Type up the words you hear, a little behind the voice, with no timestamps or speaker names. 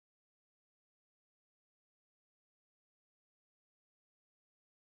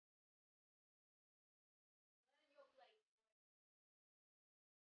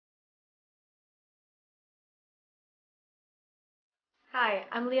Hi,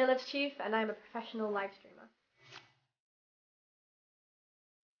 I'm Leah Lives Chief and I'm a professional live streamer.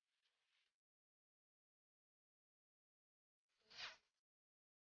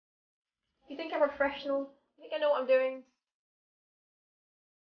 You think I'm a professional? You think I know what I'm doing?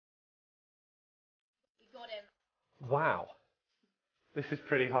 You got him. Wow, this is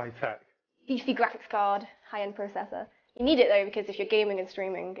pretty high tech. Beefy graphics card, high-end processor. You need it though because if you're gaming and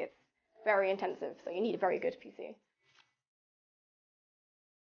streaming, it's very intensive, so you need a very good PC.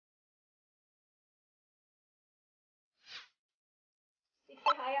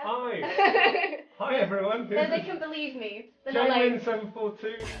 Hi. Hi everyone. They can believe me. Genuine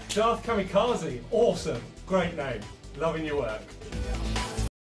 742. Darth Kamikaze, awesome, great name, loving your work.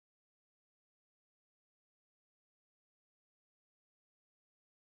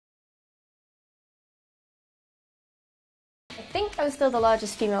 I think I'm still the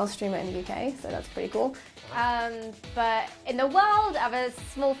largest female streamer in the UK, so that's pretty cool. But in the world, I'm a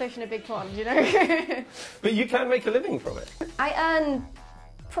small fish in a big pond, you know? But you can make a living from it. I earn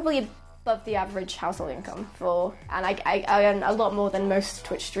probably above the average household income and I earn a lot more than most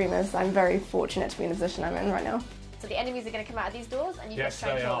Twitch streamers. I'm very fortunate to be in the position I'm in right now. So the enemies are going to come out of these doors and you've got to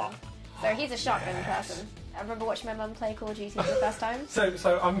try and kill them. So he's a shotgun person. I remember watching my mum play Call of Duty for the first time. So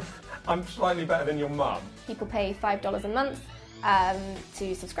I'm slightly better than your mum. People pay $5 a month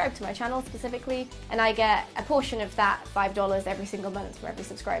to subscribe to my channel specifically, and I get a portion of that $5 every single month for every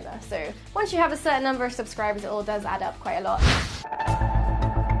subscriber. So once you have a certain number of subscribers, it all does add up quite a lot.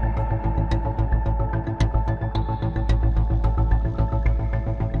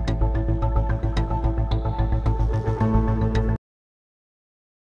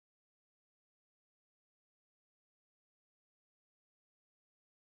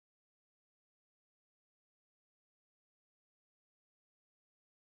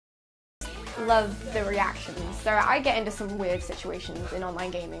 Love the reactions. So I get into some weird situations in online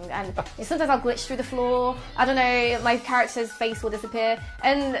gaming and sometimes I'll glitch through the floor, I don't know, my character's face will disappear,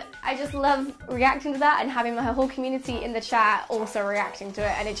 and I just love reacting to that and having my whole community in the chat also reacting to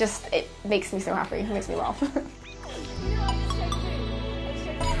it, and it makes me so happy, it makes me laugh.